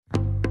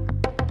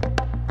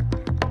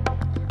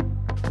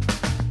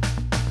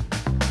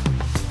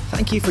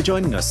Thank you for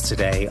joining us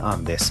today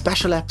on this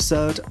special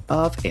episode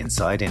of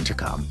Inside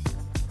Intercom.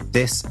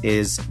 This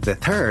is the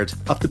third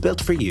of the Built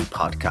For You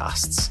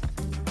podcasts.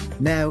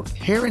 Now,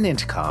 here in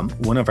Intercom,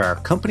 one of our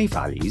company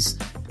values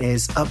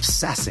is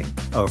obsessing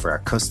over our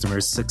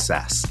customers'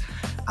 success.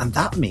 And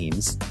that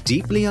means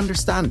deeply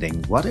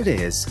understanding what it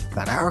is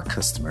that our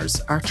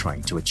customers are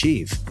trying to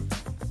achieve.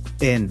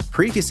 In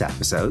previous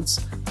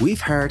episodes,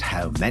 we've heard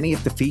how many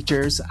of the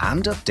features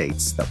and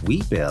updates that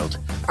we build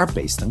are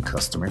based on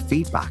customer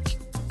feedback.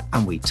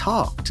 And we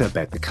talked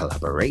about the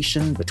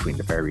collaboration between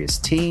the various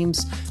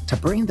teams to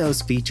bring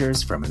those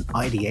features from an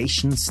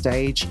ideation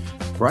stage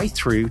right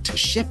through to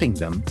shipping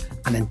them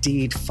and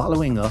indeed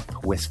following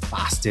up with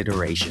fast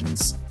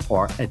iterations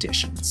or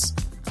additions.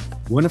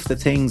 One of the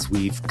things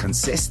we've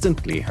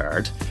consistently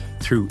heard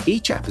through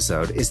each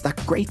episode is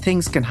that great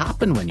things can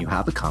happen when you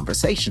have a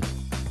conversation.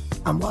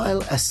 And while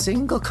a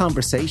single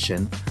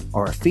conversation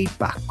or a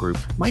feedback group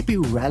might be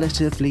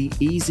relatively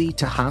easy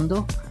to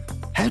handle,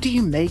 how do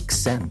you make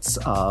sense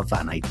of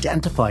and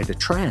identify the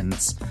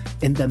trends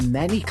in the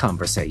many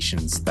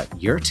conversations that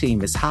your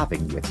team is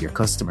having with your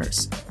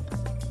customers?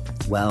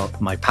 Well,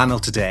 my panel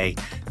today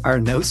are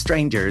no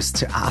strangers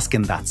to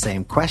asking that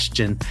same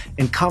question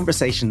in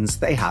conversations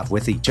they have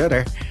with each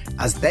other,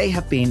 as they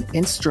have been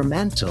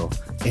instrumental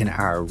in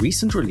our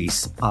recent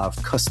release of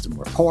custom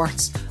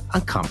reports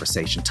and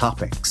conversation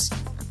topics.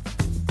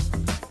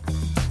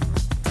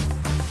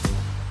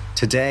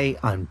 Today,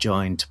 I'm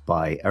joined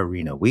by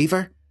Irina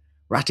Weaver,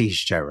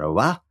 Ratish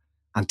Jarawa,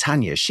 and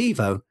Tanya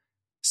Shivo.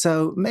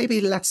 So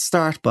maybe let's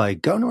start by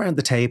going around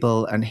the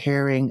table and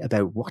hearing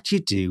about what you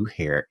do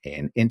here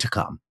in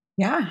Intercom.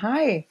 Yeah,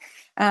 hi.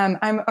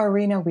 I'm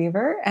Irina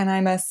Weaver, and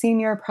I'm a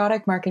senior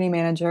product marketing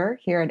manager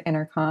here at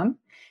Intercom,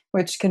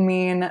 which can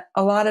mean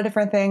a lot of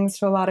different things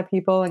to a lot of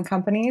people and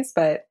companies.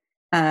 But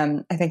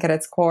I think at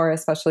its core,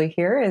 especially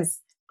here, is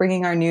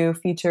bringing our new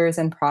features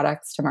and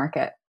products to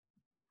market.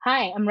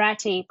 Hi, I'm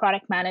Rati,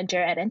 product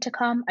manager at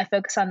Intercom. I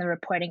focus on the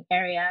reporting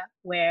area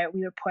where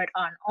we report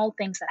on all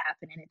things that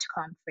happen in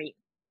Intercom for you.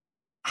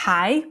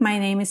 Hi, my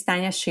name is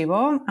Tanya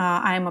Shivo.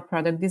 I'm a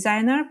product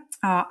designer.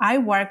 I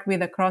work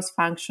with a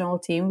cross-functional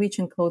team, which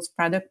includes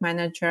product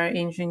manager,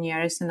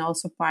 engineers, and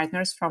also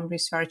partners from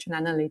research and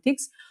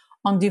analytics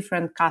on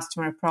different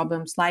customer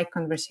problems like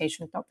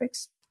conversation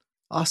topics.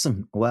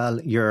 Awesome. Well,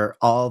 you're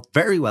all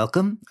very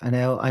welcome. I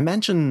know I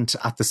mentioned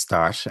at the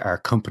start our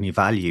company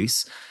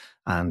values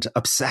and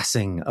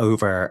obsessing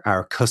over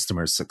our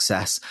customers'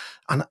 success.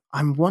 And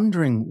I'm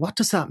wondering, what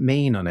does that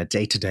mean on a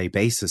day-to-day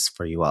basis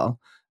for you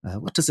all?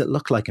 What does it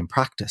look like in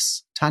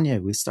practice?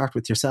 Tanya, we start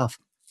with yourself.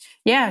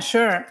 Yeah,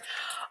 sure.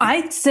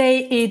 I'd say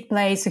it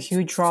plays a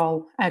huge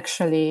role,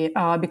 actually,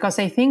 because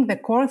I think the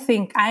core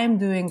thing I am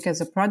doing as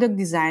a product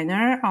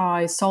designer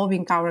is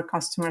solving our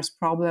customers'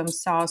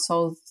 problems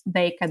so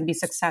they can be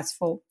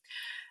successful.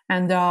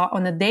 And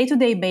on a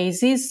day-to-day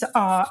basis,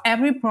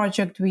 every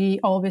project, we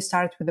always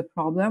start with a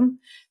problem.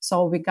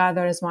 So we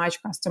gather as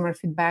much customer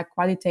feedback,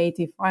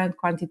 qualitative and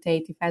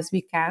quantitative, as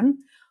we can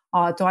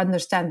to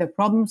understand the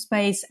problem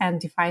space and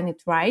define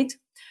it right.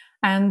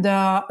 And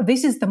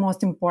this is the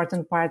most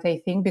important part, I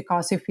think,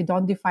 because if we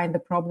don't define the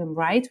problem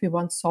right, we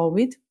won't solve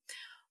it.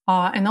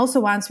 And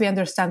also, once we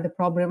understand the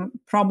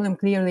problem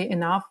clearly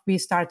enough, we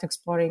start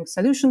exploring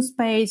solution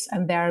space.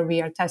 And there we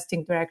are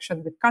testing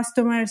direction with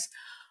customers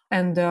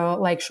and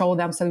show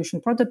them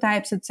solution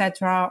prototypes,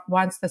 etc.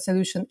 Once the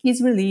solution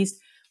is released,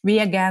 we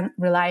again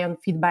rely on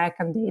feedback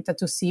and data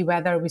to see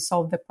whether we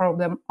solve the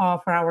problem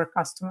for our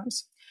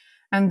customers.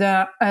 And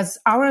as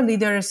our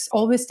leaders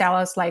always tell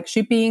us,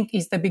 shipping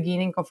is the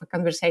beginning of a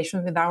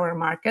conversation with our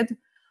market.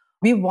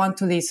 We want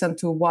to listen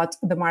to what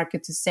the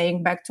market is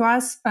saying back to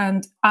us.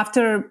 And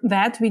after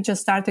that, we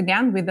just start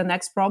again with the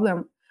next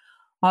problem.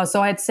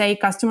 So I'd say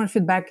customer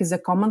feedback is a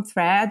common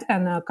thread,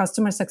 and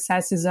customer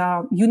success is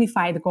a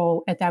unified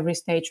goal at every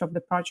stage of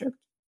the project.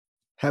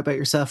 How about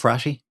yourself,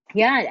 Rashi?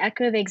 Yeah, I'd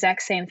echo the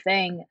exact same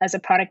thing. As a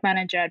product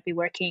manager, I'd be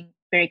working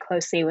very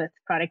closely with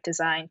product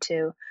design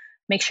to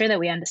make sure that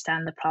we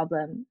understand the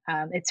problem.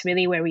 It's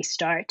really where we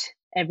start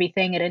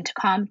everything at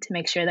Intercom to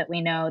make sure that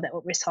we know that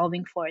what we're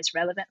solving for is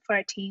relevant for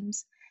our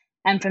teams.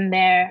 And from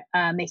there,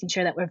 making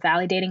sure that we're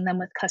validating them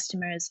with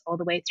customers all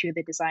the way through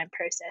the design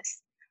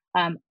process.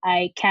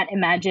 I can't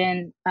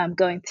imagine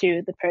going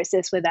through the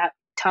process without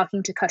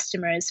talking to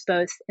customers,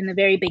 both in the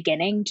very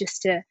beginning,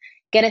 just to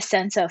get a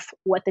sense of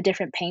what the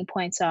different pain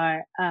points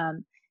are,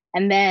 and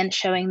then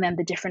showing them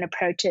the different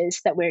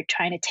approaches that we're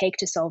trying to take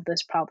to solve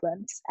those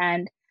problems.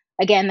 And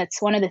again,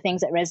 that's one of the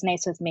things that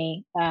resonates with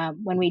me.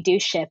 When we do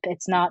ship,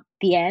 it's not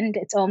the end.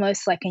 It's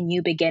almost like a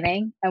new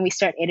beginning, and we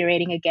start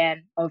iterating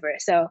again over.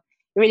 So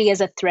it really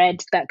is a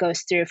thread that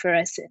goes through for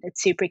us.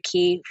 It's super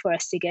key for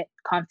us to get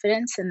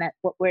confidence in that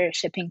what we're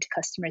shipping to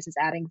customers is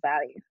adding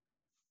value.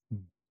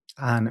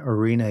 And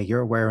Irina,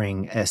 you're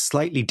wearing a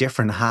slightly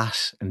different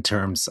hat in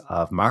terms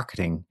of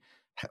marketing.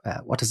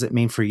 What does it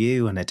mean for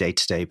you on a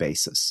day-to-day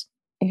basis?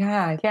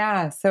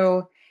 Yeah.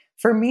 So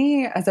for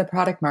me as a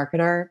product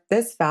marketer,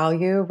 this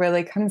value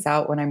really comes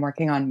out when I'm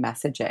working on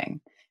messaging.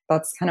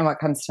 That's kind of what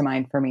comes to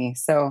mind for me.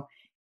 So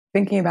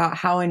thinking about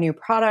how a new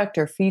product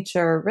or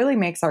feature really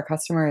makes our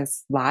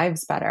customers'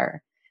 lives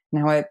better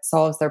and how it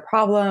solves their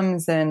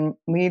problems and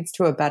leads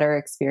to a better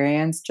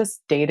experience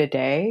just day to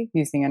day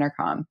using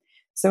Intercom.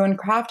 So in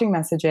crafting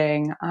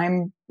messaging,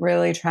 I'm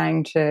really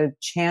trying to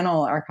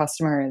channel our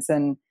customers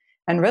and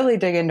really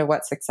dig into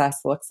what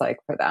success looks like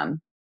for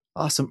them.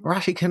 Awesome.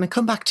 Rashi, can I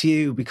come back to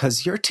you?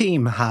 Because your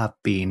team have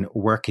been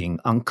working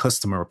on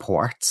customer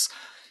reports.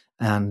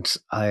 And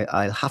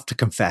I'll have to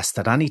confess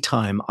that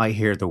anytime I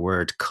hear the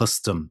word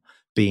custom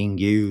being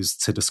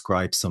used to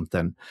describe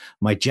something,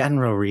 my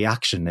general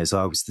reaction is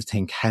always to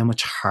think how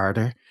much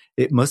harder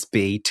it must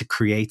be to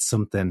create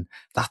something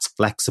that's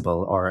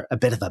flexible or a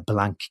bit of a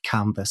blank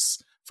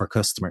canvas for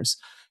customers.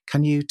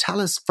 Can you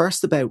tell us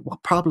first about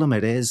what problem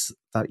it is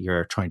that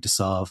you're trying to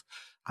solve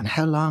and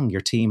how long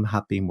your team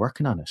have been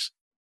working on it?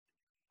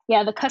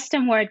 Yeah, the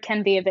custom word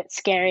can be a bit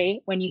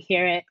scary when you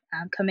hear it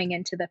coming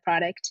into the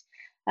product.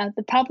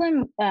 The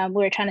problem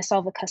we're trying to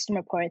solve with custom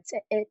reports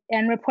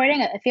and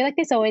reporting, I feel like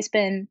there's always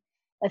been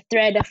a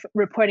thread of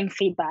reporting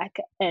feedback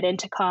at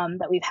Intercom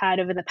that we've had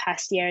over the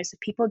past years of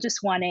people just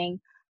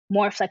wanting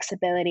more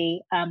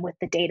flexibility with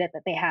the data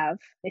that they have,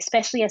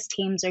 especially as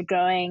teams are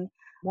growing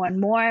more and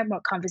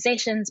more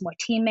conversations, more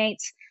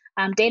teammates.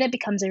 Data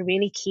becomes a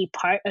really key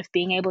part of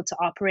being able to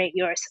operate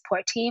your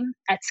support team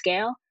at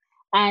scale.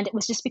 And it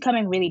was just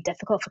becoming really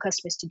difficult for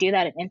customers to do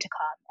that at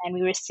Intercom. And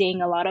we were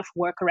seeing a lot of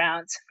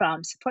workarounds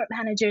from support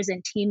managers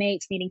and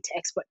teammates needing to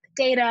export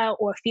the data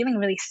or feeling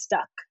really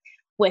stuck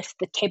with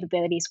the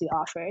capabilities we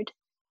offered.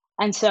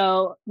 And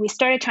so we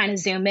started trying to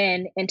zoom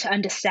in and to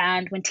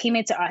understand when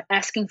teammates are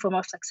asking for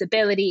more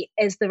flexibility,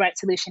 is the right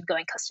solution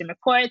going custom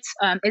reports?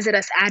 Is it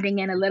us adding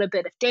in a little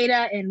bit of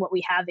data in what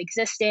we have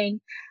existing?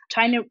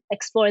 Trying to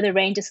explore the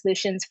range of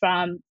solutions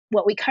from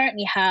what we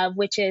currently have,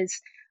 which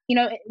is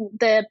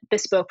the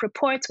bespoke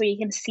reports where you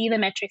can see the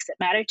metrics that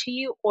matter to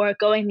you, or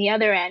going the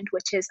other end,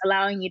 which is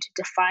allowing you to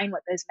define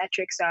what those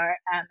metrics are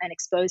and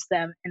expose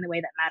them in the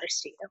way that matters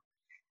to you.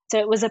 So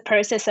it was a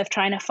process of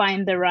trying to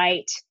find the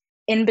right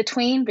in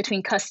between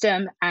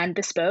custom and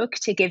bespoke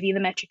to give you the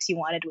metrics you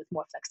wanted with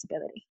more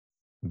flexibility.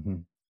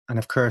 Mm-hmm. And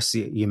of course,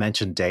 you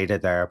mentioned data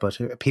there,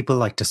 but people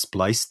like to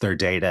splice their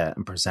data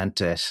and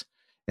present it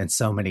in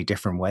so many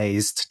different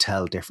ways to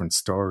tell different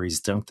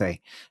stories, don't they?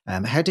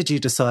 How did you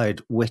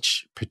decide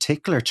which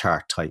particular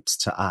chart types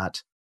to add?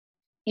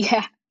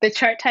 Yeah, the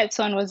chart types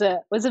one was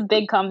a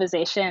big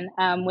conversation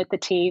with the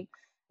team.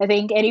 I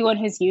think anyone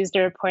who's used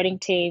a reporting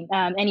team,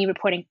 any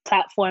reporting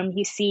platform,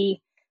 you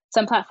see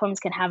some platforms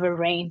can have a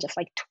range of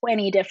like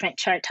 20 different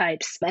chart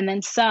types, and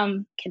then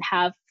some can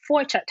have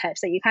 4 chart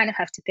types that you kind of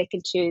have to pick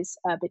and choose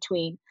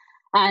between.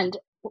 And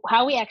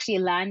how we actually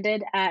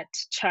landed at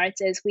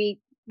charts is we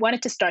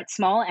wanted to start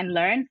small and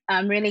learn.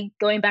 Really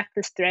going back to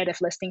this thread of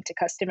listening to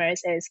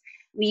customers is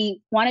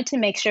we wanted to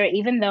make sure,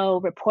 even though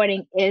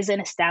reporting is an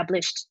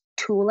established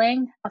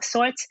tooling of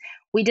sorts,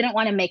 we didn't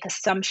want to make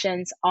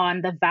assumptions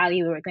on the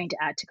value we were going to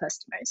add to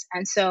customers.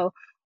 And so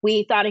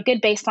we thought a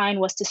good baseline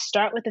was to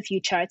start with a few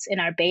charts in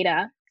our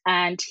beta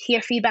and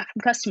hear feedback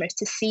from customers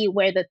to see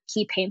where the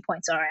key pain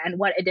points are and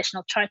what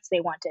additional charts they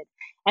wanted.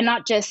 And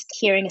not just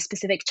hearing a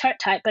specific chart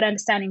type, but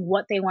understanding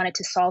what they wanted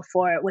to solve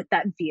for with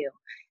that view.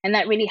 And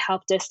that really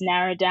helped us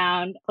narrow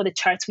down for the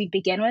charts we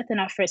begin with in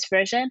our first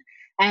version.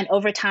 And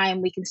over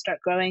time, we can start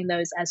growing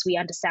those as we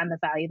understand the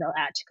value they'll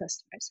add to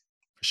customers.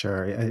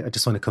 Sure. I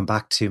just want to come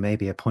back to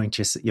maybe a point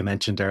you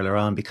mentioned earlier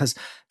on, because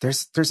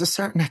there's a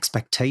certain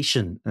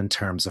expectation in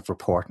terms of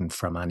reporting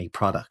from any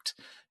product.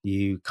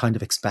 You kind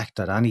of expect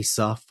that any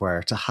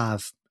software to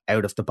have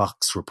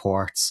out-of-the-box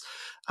reports.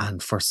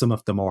 And for some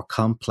of the more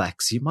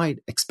complex, you might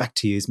expect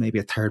to use maybe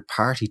a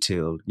third-party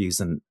tool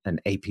using an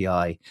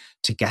API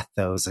to get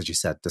those, as you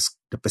said,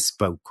 the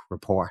bespoke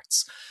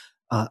reports.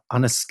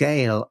 On a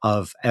scale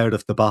of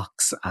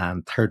out-of-the-box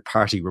and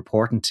third-party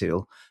reporting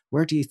tool,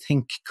 where do you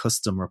think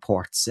custom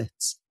report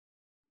sits?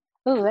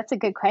 Oh, that's a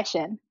good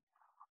question.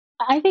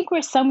 I think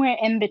we're somewhere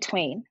in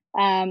between.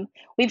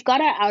 We've got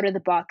our out of the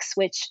box,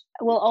 which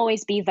will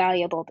always be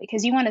valuable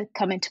because you want to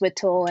come into a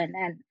tool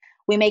and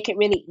we make it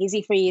really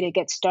easy for you to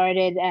get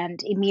started and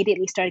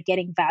immediately start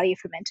getting value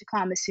from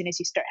Intercom as soon as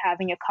you start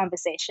having your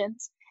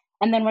conversations.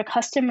 And then where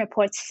custom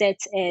reports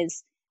sits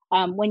is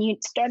when you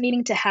start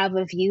needing to have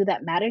a view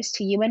that matters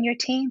to you and your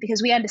team,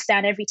 because we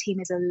understand every team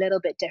is a little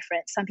bit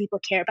different. Some people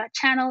care about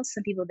channels,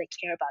 some people they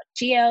care about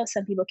geo,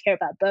 some people care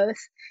about both.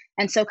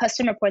 And so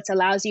custom reports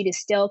allows you to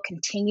still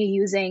continue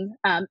using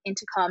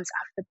Intercom's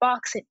out of the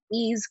box and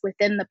ease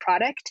within the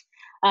product,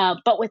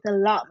 but with a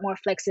lot more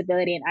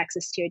flexibility and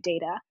access to your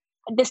data.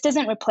 This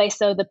doesn't replace,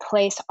 though, the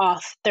place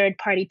of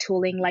third-party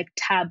tooling like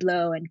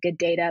Tableau and Good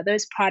Data.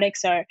 Those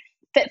products are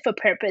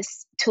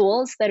fit-for-purpose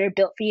tools that are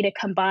built for you to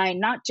combine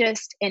not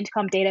just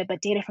Intercom data,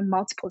 but data from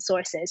multiple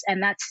sources.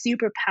 And that's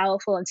super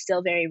powerful and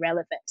still very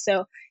relevant.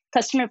 So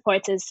custom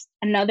reports is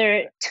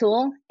another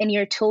tool in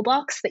your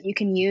toolbox that you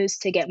can use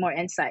to get more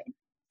insight.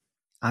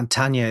 And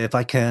Tanya, if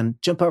I can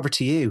jump over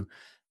to you.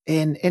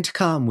 In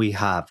Intercom, we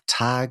have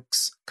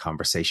tags,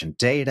 conversation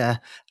data,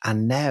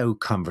 and now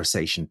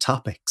conversation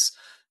topics.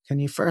 Can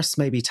you first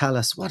maybe tell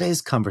us what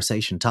is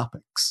conversation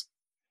topics?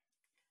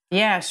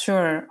 Yeah,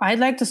 sure. I'd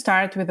like to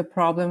start with the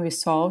problem we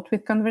solved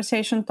with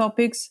conversation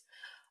topics.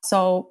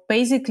 So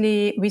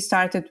basically, we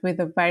started with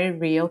a very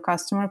real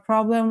customer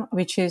problem,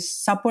 which is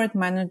support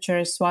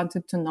managers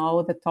wanted to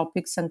know the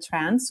topics and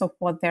trends of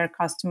what their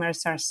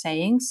customers are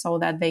saying so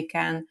that they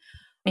can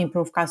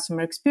improve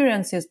customer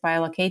experiences by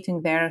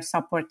allocating their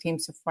support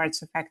team's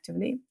efforts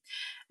effectively.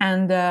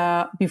 And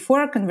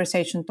before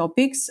conversation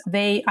topics,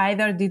 they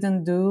either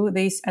didn't do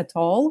this at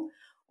all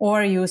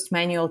or used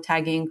manual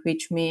tagging,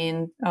 which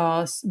means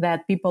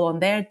that people on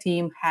their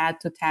team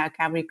had to tag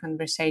every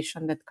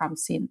conversation that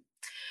comes in.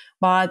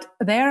 But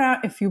there are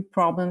a few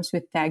problems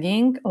with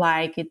tagging,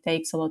 like it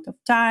takes a lot of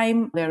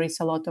time, there is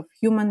a lot of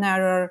human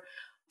error,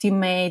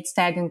 teammates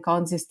tag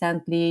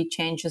inconsistently,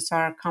 changes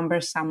are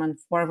cumbersome and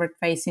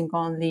forward-facing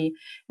only,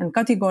 and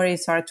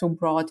categories are too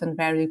broad and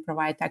rarely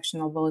provide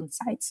actionable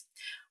insights.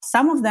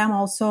 Some of them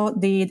also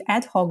did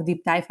ad hoc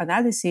deep dive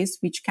analysis,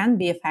 which can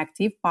be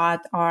effective,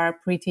 but are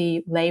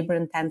pretty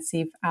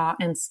labor-intensive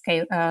and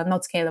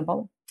not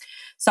scalable.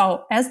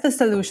 So as the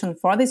solution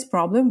for this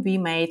problem, we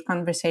made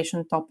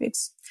conversation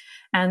topics.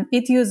 And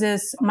it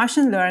uses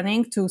machine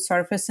learning to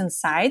surface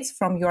insights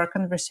from your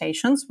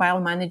conversations while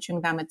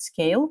managing them at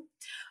scale.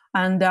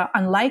 And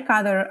unlike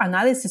other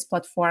analysis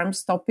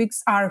platforms,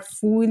 topics are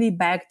fully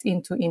backed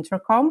into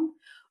Intercom,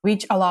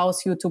 which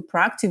allows you to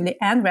proactively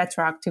and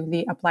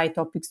retroactively apply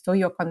topics to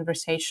your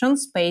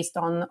conversations based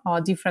on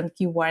different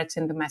keywords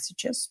in the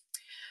messages.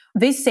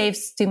 This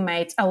saves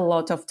teammates a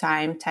lot of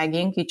time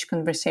tagging each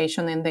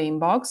conversation in the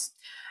inbox.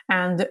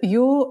 And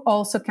you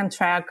also can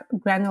track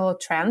granular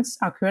trends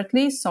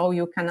accurately, so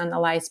you can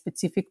analyze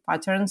specific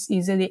patterns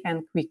easily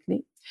and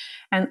quickly.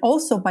 And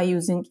also by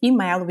using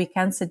email, we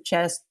can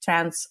suggest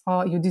trends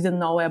you didn't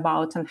know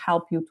about and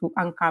help you to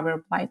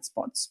uncover blind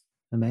spots.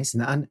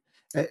 Amazing. And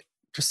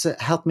just to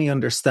help me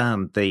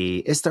understand,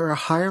 is there a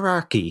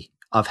hierarchy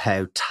of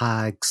how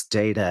tags,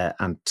 data,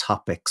 and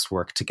topics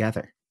work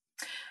together?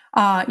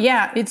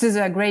 Yeah, it is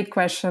a great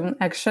question,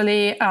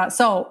 actually.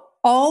 So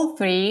all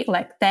three,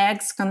 like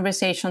tags,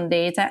 conversation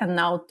data, and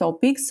now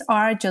topics,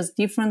 are just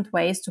different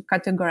ways to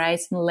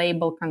categorize and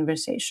label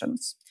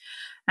conversations.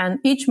 And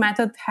each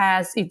method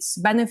has its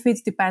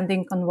benefits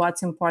depending on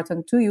what's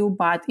important to you.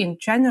 But in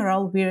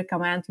general, we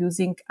recommend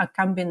using a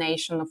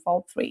combination of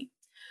all three,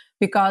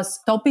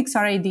 because topics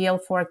are ideal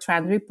for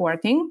trend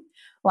reporting,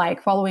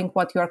 like following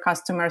what your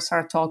customers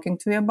are talking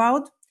to you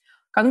about.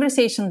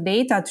 Conversation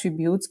data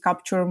attributes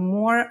capture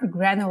more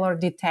granular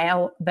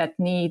detail that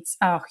needs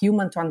a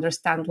human to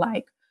understand,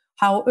 like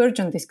how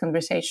urgent this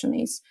conversation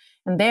is.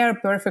 And they are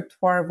perfect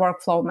for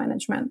workflow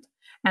management.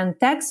 And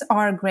tags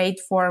are great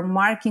for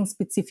marking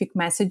specific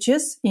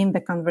messages in the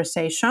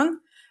conversation,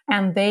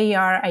 and they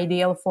are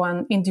ideal for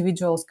an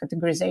individual's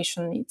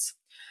categorization needs.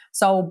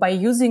 So by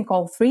using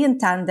all three in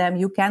tandem,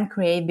 you can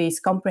create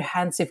this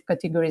comprehensive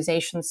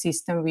categorization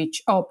system,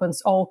 which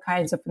opens all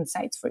kinds of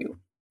insights for you.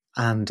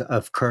 And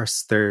of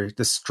course, the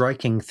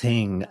striking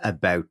thing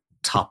about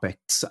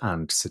topics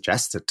and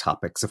suggested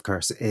topics, of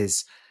course,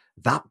 is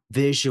that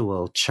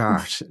visual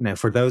chart. Now,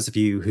 for those of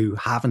you who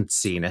haven't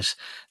seen it,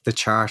 the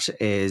chart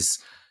is,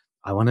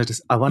 I want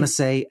to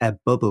say, a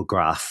bubble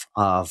graph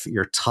of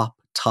your top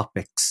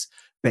topics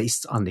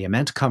based on the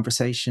amount of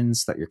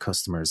conversations that your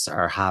customers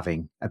are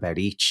having about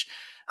each.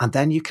 And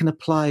then you can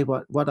apply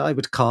what I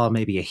would call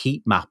maybe a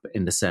heat map,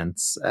 in the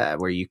sense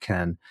where you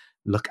can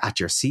look at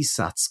your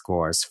CSAT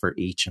scores for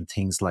each and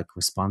things like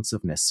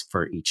responsiveness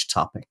for each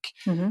topic.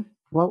 Mm-hmm.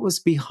 What was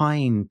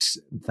behind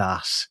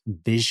that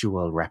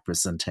visual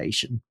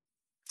representation?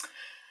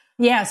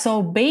 Yeah,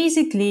 so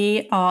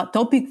basically,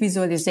 topic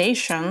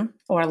visualization,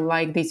 or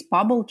like this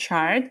bubble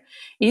chart,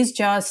 is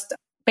just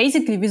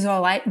basically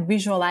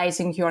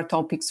visualizing your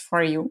topics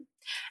for you.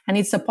 And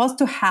it's supposed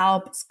to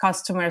help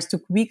customers to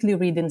quickly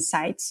read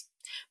insights,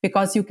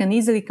 because you can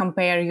easily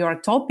compare your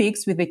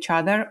topics with each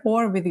other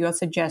or with your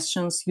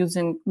suggestions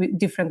using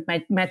different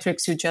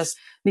metrics you just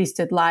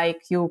listed.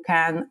 Like you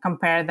can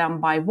compare them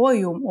by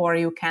volume, or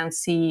you can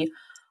see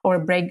or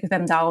break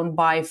them down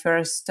by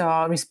first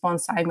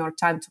response time or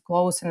time to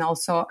close, and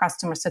also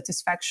customer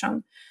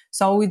satisfaction.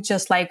 So it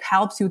just like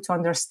helps you to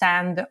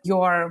understand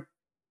your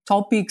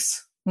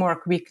topics more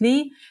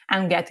quickly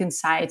and get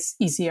insights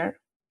easier.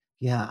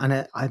 Yeah,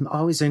 and I'm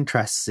always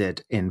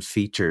interested in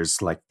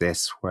features like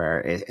this, where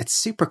it's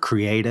super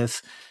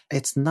creative.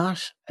 It's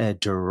not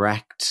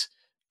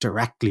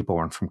directly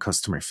born from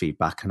customer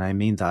feedback. And I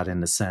mean that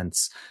in the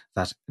sense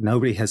that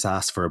nobody has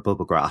asked for a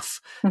bubble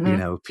graph.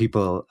 Mm-hmm.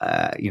 People,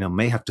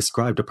 may have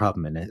described a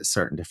problem in a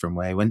certain different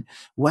way.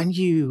 When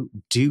you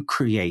do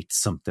create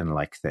something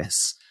like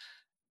this,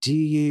 do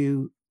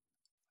you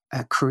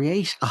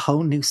create a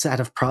whole new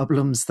set of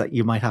problems that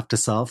you might have to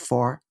solve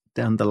for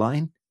down the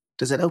line?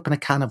 Does it open a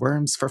can of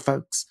worms for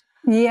folks?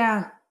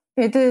 Yeah,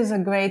 it is a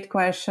great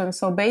question.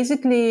 So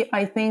basically,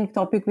 I think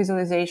topic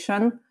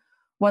visualization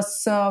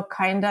was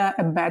kind of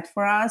a bet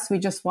for us. We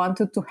just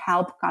wanted to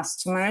help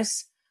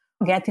customers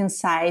get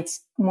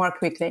insights more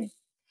quickly,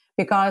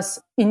 because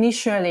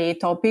initially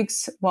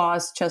topics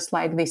was just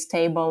like this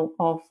table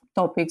of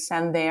topics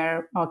and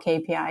their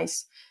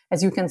KPIs.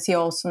 As you can see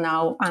also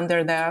now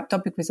under the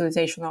topic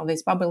visualization of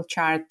this bubble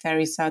chart, there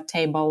is a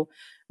table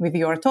with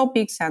your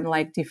topics and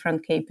like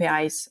different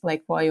KPIs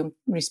like volume,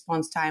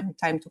 response time,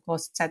 time to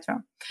close,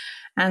 etc.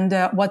 And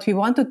what we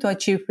wanted to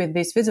achieve with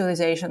this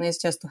visualization is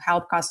just to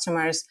help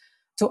customers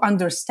to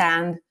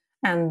understand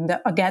and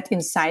get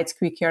insights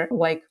quicker,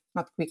 like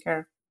not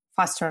quicker,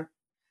 faster,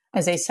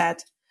 as I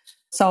said.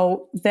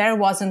 So there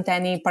wasn't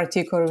any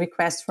particular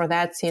request for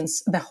that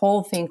since the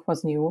whole thing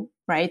was new,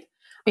 right?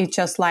 It's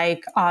just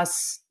like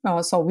us.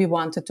 So we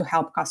wanted to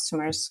help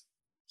customers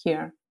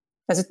here.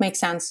 Does it make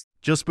sense?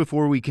 Just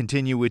before we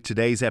continue with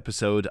today's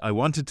episode, I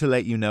wanted to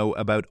let you know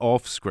about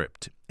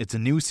OffScript. It's a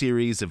new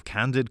series of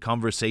candid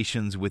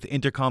conversations with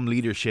Intercom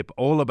leadership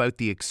all about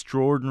the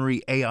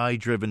extraordinary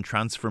AI-driven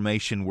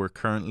transformation we're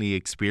currently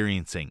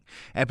experiencing.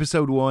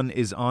 Episode 1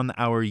 is on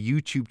our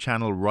YouTube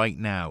channel right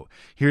now.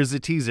 Here's a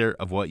teaser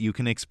of what you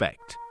can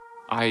expect.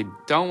 I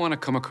don't want to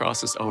come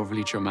across as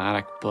overly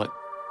dramatic, but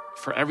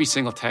for every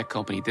single tech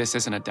company, this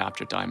is an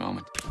adapt or die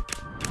moment.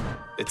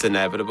 It's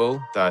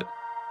inevitable that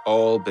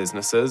all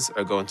businesses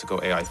are going to go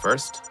AI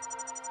first.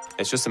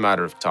 It's just a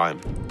matter of time.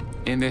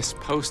 In this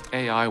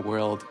post-AI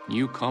world,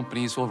 new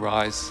companies will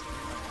rise,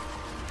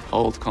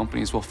 old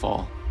companies will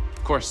fall.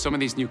 Of course, some of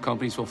these new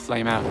companies will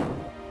flame out.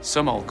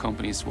 Some old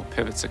companies will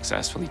pivot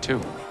successfully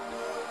too.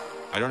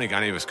 I don't think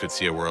any of us could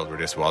see a world where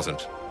this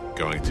wasn't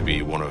going to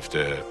be one of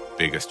the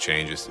biggest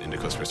changes in the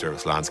customer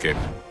service landscape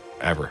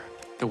ever.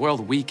 The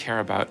world we care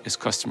about is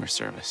customer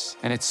service,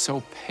 and it's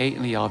so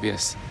patently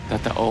obvious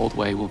that the old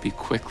way will be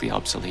quickly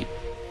obsolete.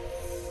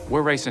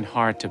 We're racing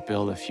hard to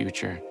build a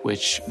future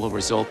which will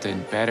result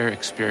in better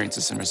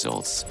experiences and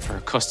results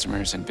for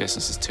customers and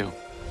businesses too.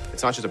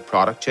 It's not just a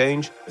product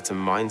change, it's a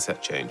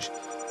mindset change.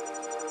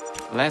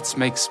 Let's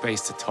make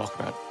space to talk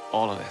about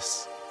all of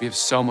this. We have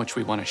so much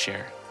we want to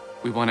share.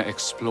 We want to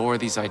explore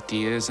these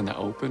ideas in the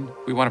open.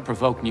 We want to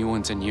provoke new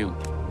ones in you.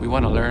 We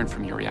want to learn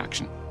from your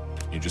reaction.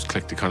 You just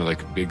click the kind of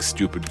like big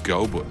stupid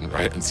go button,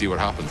 right, and see what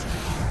happens.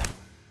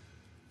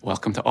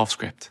 Welcome to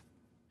OffScript.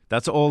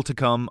 That's all to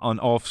come on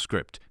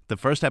OffScript. The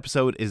first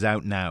episode is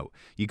out now.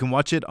 You can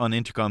watch it on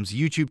Intercom's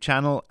YouTube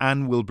channel,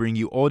 and we'll bring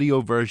you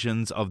audio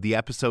versions of the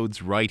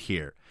episodes right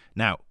here.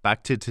 Now,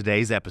 back to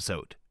today's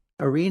episode.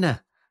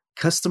 Arena,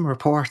 custom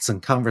reports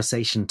and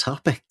conversation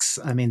topics.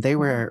 I mean, they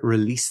were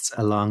released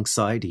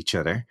alongside each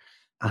other.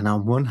 And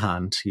on one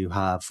hand, you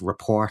have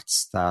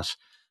reports that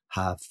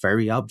have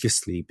very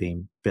obviously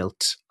been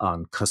built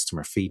on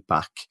customer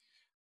feedback,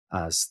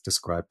 as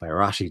described by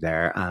Arati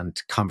there,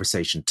 and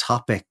conversation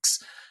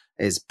topics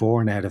is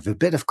born out of a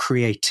bit of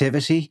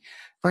creativity.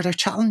 Are there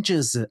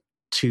challenges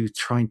to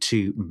trying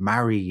to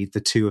marry the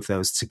two of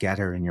those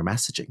together in your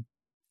messaging?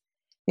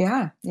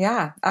 Yeah,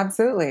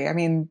 absolutely. I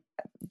mean,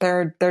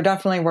 there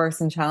definitely were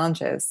some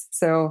challenges.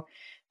 So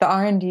the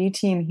R&D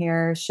team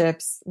here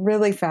ships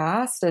really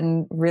fast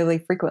and really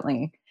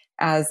frequently,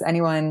 as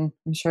anyone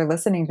I'm sure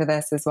listening to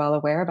this is well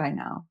aware by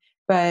now.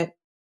 But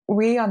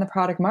we on the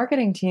product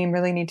marketing team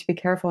really need to be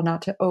careful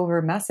not to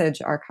over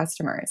message our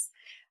customers.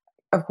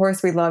 Of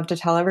course, we love to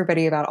tell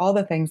everybody about all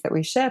the things that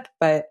we ship,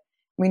 but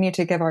we need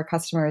to give our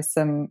customers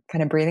some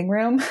kind of breathing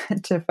room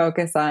to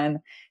focus on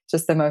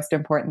just the most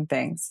important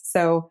things.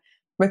 So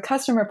with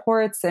custom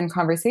reports and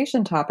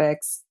conversation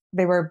topics,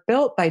 they were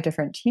built by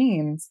different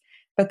teams,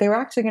 but they were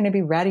actually going to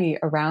be ready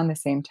around the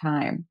same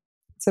time.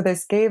 So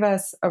this gave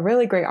us a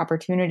really great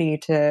opportunity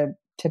to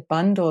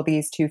bundle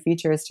these two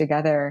features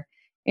together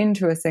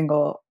into a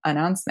single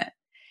announcement.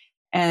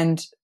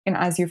 And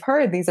as you've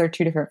heard, these are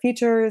two different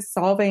features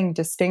solving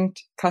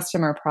distinct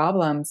customer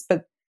problems,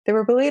 but they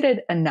were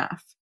related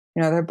enough.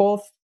 They're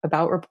both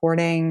about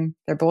reporting.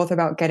 They're both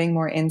about getting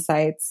more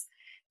insights,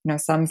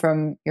 some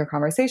from your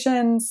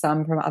conversations,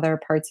 some from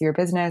other parts of your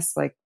business,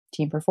 like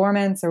team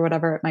performance or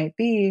whatever it might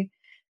be.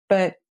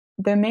 But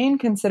the main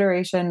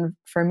consideration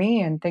for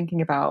me in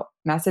thinking about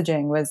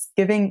messaging was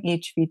giving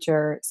each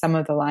feature some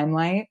of the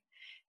limelight,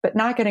 but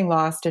not getting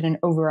lost in an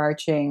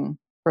overarching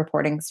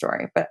reporting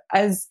story. But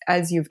as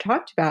you've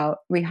talked about,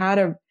 we had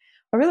a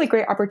really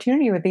great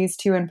opportunity with these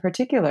two in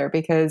particular,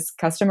 because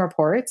custom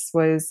reports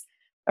was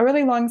a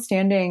really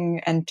long-standing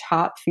and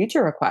top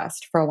feature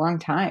request for a long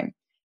time.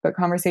 But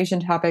conversation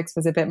topics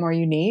was a bit more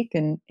unique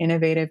and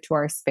innovative to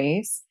our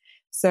space.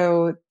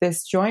 So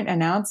this joint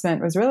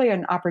announcement was really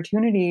an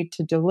opportunity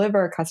to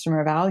deliver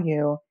customer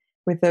value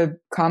with a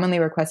commonly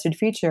requested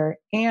feature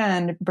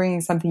and bringing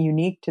something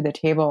unique to the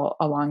table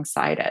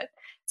alongside it.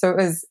 So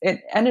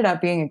it ended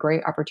up being a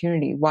great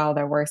opportunity while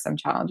there were some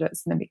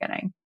challenges in the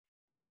beginning.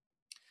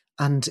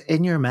 And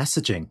in your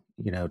messaging,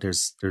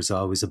 there's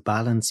always a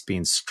balance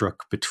being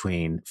struck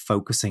between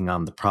focusing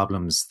on the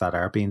problems that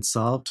are being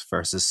solved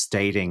versus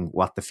stating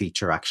what the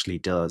feature actually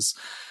does.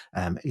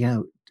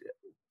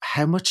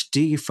 How much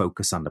do you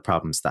focus on the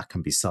problems that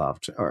can be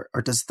solved?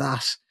 Or does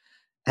that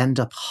end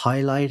up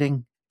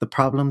highlighting the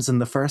problems in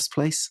the first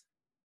place?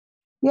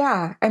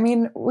 Yeah, I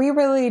mean, we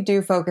really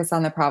do focus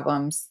on the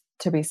problems.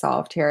 to be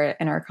solved here at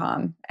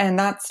Intercom. And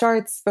that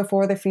starts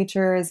before the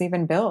feature is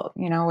even built,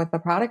 with the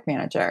product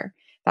manager.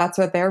 That's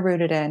what they're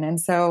rooted in. And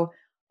so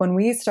when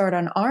we start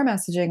on our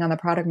messaging on the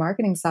product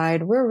marketing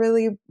side, we're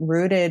really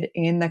rooted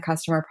in the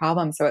customer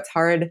problem. So it's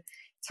hard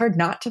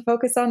not to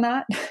focus on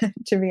that,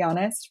 to be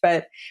honest,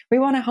 but we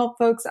want to help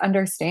folks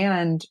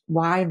understand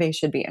why they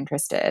should be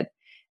interested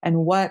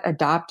and what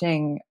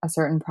adopting a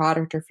certain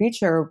product or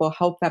feature will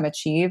help them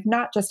achieve,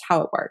 not just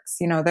how it works.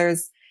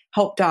 There's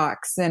help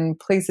docs and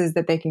places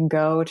that they can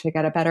go to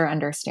get a better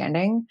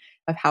understanding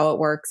of how it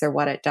works or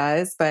what it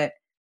does. But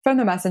from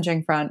the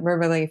messaging front, we're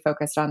really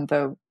focused on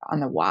the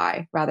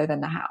why rather than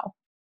the how.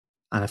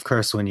 And of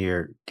course, when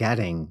you're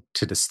getting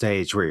to the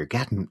stage where you're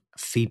getting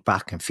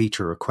feedback and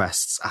feature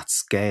requests at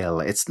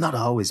scale, it's not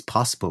always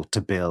possible to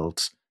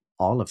build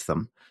all of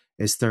them.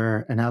 Is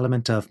there an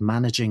element of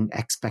managing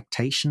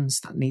expectations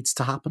that needs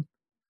to happen?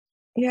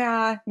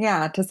 Yeah,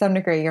 to some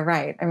degree, you're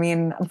right. I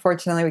mean,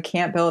 unfortunately, we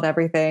can't build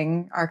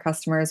everything our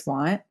customers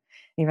want,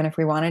 even if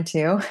we wanted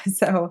to.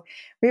 So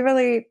we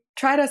really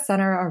try to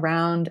center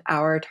around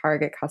our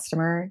target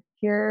customer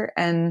here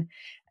and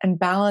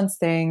balance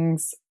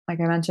things, like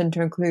I mentioned,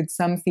 to include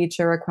some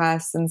feature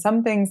requests and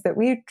some things that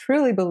we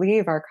truly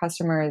believe our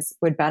customers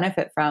would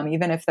benefit from,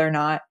 even if they're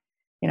not,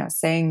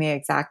 saying the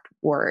exact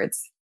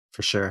words.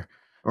 For sure.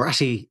 Or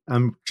actually,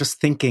 I'm just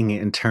thinking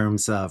in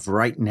terms of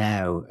right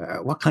now,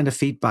 what kind of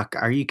feedback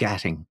are you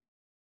getting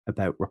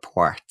about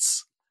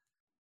reports?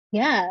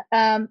 Yeah,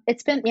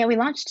 it's been, we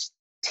launched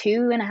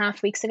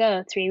 2.5 weeks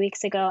ago, 3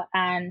 weeks ago,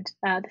 and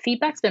the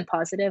feedback's been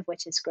positive,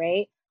 which is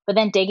great. But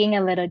then digging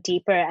a little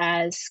deeper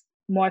as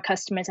more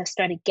customers have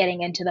started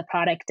getting into the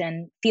product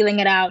and feeling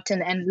it out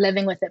and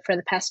living with it for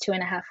the past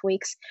 2.5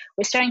 weeks,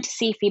 we're starting to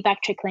see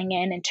feedback trickling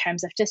in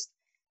terms of just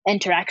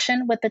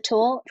interaction with the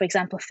tool. For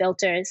example,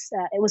 filters.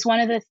 It was one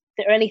of the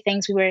early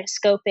things we were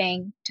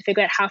scoping to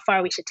figure out how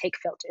far we should take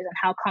filters and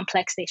how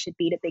complex they should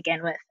be to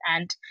begin with.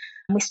 And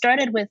we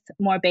started with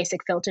more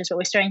basic filters, but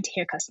we're starting to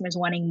hear customers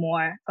wanting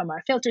more from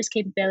our filters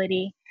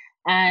capability.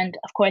 And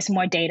of course,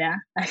 more data.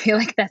 I feel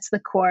like that's the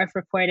core of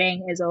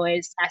reporting, is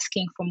always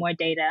asking for more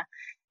data.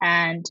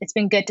 And it's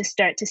been good to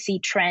start to see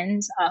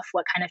trends of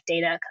what kind of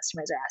data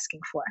customers are asking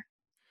for.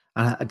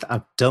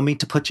 I don't mean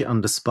to put you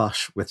on the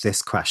spot with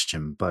this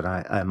question, but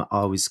I'm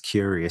always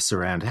curious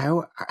around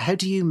how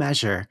do you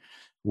measure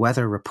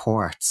whether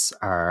reports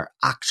are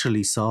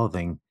actually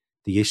solving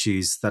the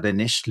issues that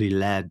initially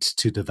led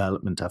to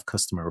development of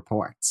customer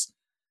reports?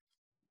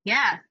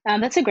 Yeah,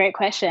 that's a great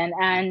question.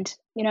 And,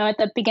 at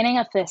the beginning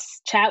of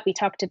this chat, we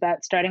talked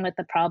about starting with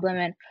the problem.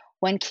 And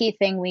one key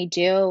thing we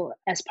do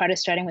as part of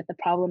starting with the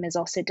problem is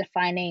also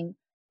defining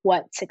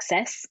what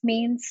success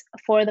means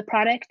for the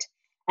product.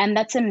 And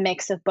that's a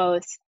mix of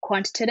both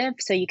quantitative,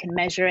 so you can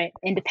measure it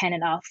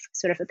independent of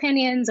sort of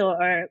opinions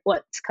or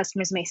what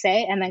customers may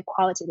say, and then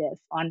qualitative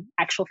on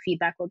actual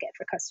feedback we'll get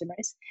for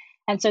customers.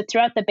 And so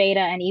throughout the beta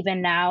and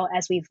even now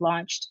as we've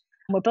launched,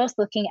 we're both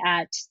looking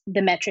at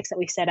the metrics that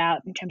we've set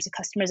out in terms of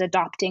customers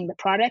adopting the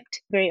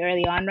product very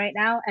early on right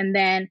now, and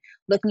then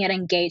looking at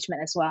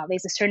engagement as well.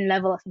 There's a certain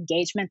level of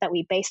engagement that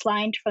we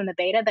baselined from the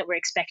beta that we're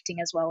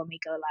expecting as well when we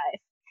go live.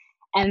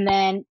 And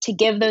then to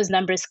give those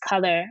numbers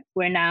color,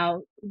 we're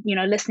now,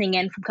 listening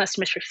in from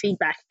customers for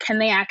feedback. Can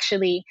they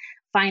actually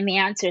find the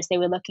answers they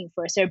were looking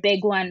for? So a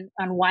big one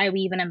on why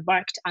we even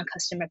embarked on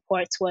custom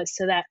reports was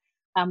so that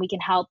we can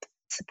help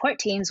support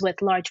teams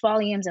with large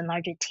volumes and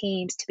larger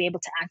teams to be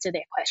able to answer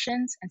their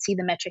questions and see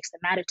the metrics that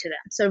matter to them.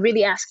 So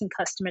really asking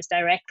customers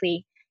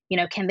directly,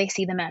 can they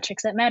see the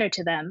metrics that matter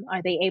to them?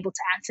 Are they able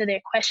to answer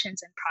their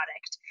questions in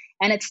product?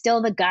 And it's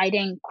still the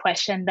guiding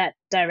question that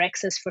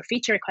directs us for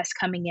feature requests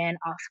coming in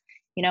of,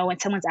 when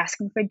someone's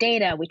asking for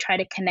data, we try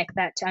to connect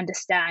that to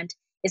understand,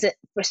 is it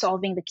for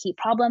solving the key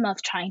problem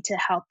of trying to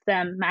help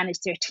them manage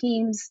their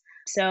teams?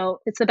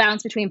 So it's the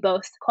balance between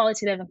both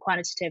qualitative and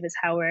quantitative is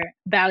how we're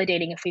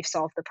validating if we've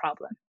solved the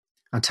problem.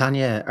 And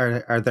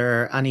Tanya, are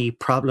there any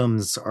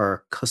problems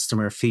or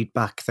customer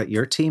feedback that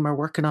your team are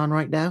working on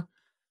right now?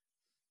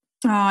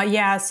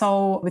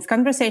 So with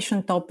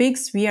conversation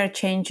topics, we are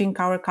changing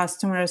our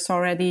customers'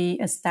 already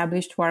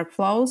established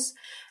workflows.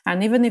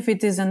 And even if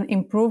it is an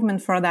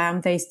improvement for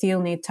them, they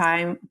still need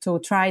time to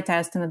try,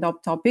 test, and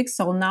adopt topics.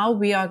 So now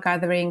we are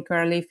gathering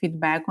early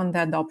feedback on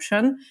the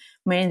adoption,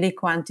 mainly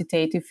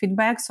quantitative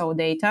feedback, so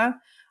data,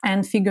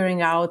 and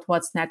figuring out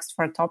what's next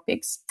for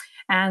topics.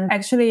 And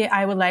actually,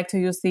 I would like to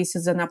use this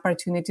as an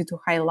opportunity to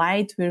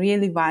highlight we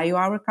really value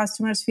our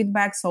customers'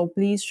 feedback. So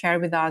please share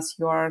with us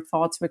your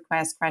thoughts,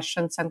 requests,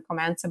 questions, and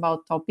comments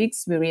about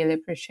topics. We really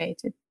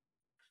appreciate it.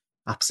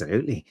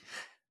 Absolutely.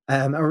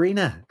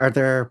 Arena, are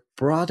there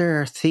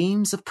broader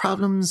themes of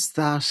problems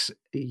that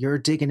you're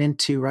digging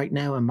into right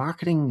now in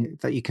marketing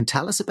that you can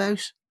tell us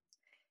about?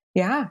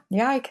 Yeah,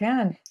 I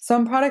can. So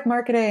in product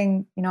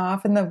marketing,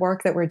 often the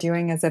work that we're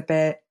doing is a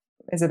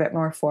bit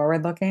more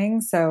forward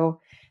looking. So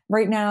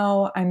right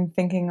now I'm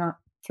thinking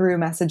through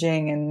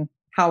messaging and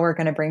how we're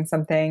going to bring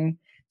something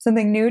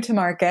new to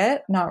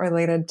market, not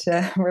related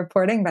to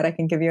reporting, but I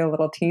can give you a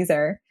little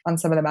teaser on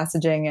some of the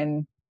messaging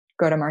and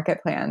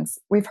go-to-market plans.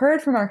 We've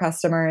heard from our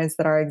customers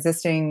that our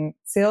existing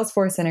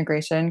Salesforce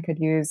integration could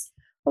use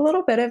a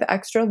little bit of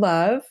extra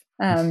love.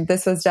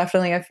 This was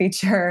definitely a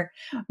feature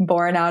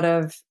born out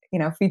of,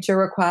 feature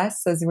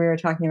requests, as we were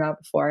talking about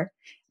before.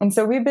 And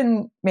so we've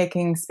been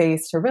making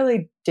space to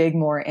really dig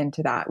more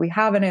into that. We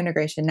have an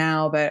integration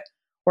now, but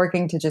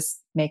working to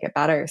just make it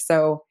better.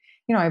 So,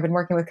 I've been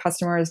working with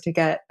customers to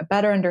get a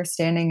better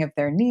understanding of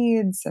their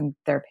needs and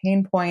their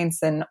pain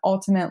points, and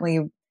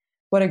ultimately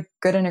what a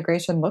good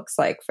integration looks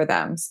like for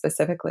them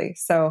specifically.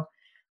 So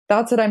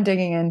that's what I'm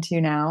digging into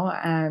now.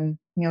 And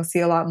you'll see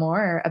a lot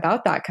more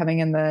about that coming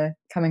in the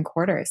coming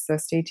quarters. So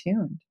stay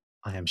tuned.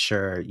 I am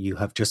sure you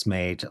have just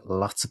made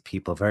lots of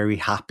people very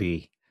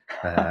happy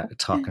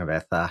talking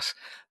about that.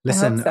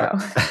 Listen, I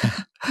hope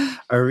so.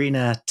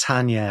 Irina,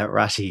 Tanya,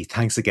 Rashi,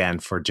 thanks again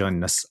for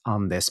joining us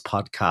on this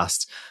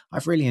podcast.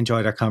 I've really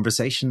enjoyed our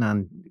conversation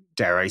and,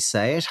 dare I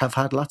say it, have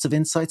had lots of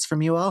insights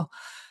from you all.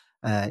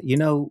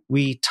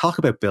 We talk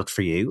about Built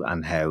for You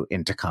and how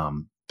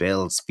Intercom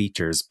builds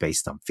features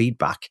based on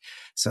feedback.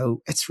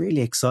 So it's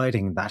really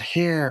exciting that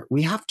here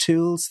we have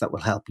tools that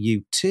will help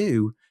you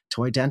too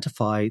to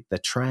identify the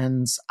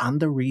trends and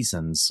the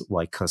reasons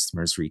why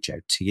customers reach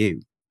out to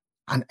you.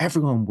 And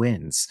everyone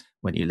wins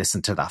when you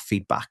listen to that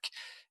feedback.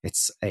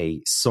 It's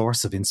a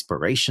source of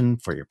inspiration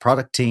for your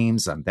product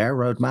teams and their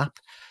roadmap.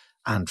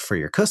 And for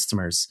your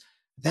customers,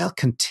 they'll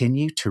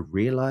continue to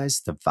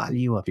realize the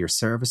value of your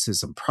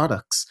services and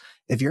products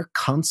if you're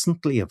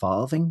constantly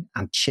evolving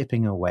and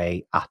chipping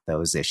away at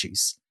those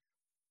issues.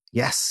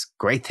 Yes,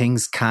 great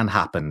things can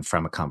happen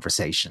from a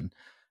conversation.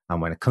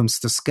 And when it comes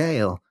to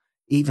scale,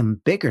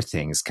 even bigger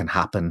things can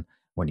happen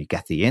when you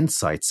get the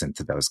insights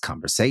into those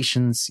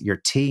conversations your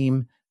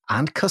team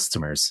and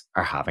customers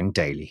are having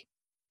daily.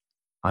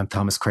 I'm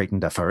Thomas Creighton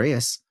de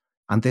Farias,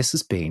 and this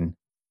has been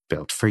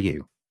Built for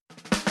You.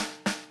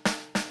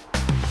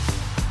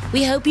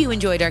 We hope you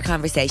enjoyed our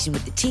conversation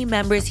with the team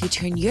members who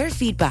turn your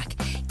feedback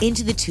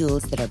into the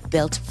tools that are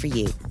built for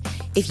you.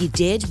 If you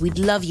did, we'd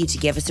love you to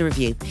give us a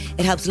review.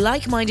 It helps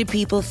like-minded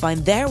people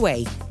find their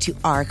way to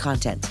our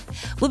content.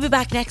 We'll be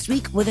back next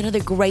week with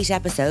another great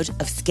episode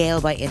of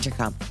Scale by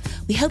Intercom.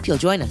 We hope you'll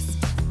join us.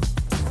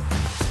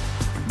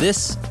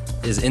 This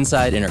is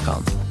Inside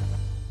Intercom.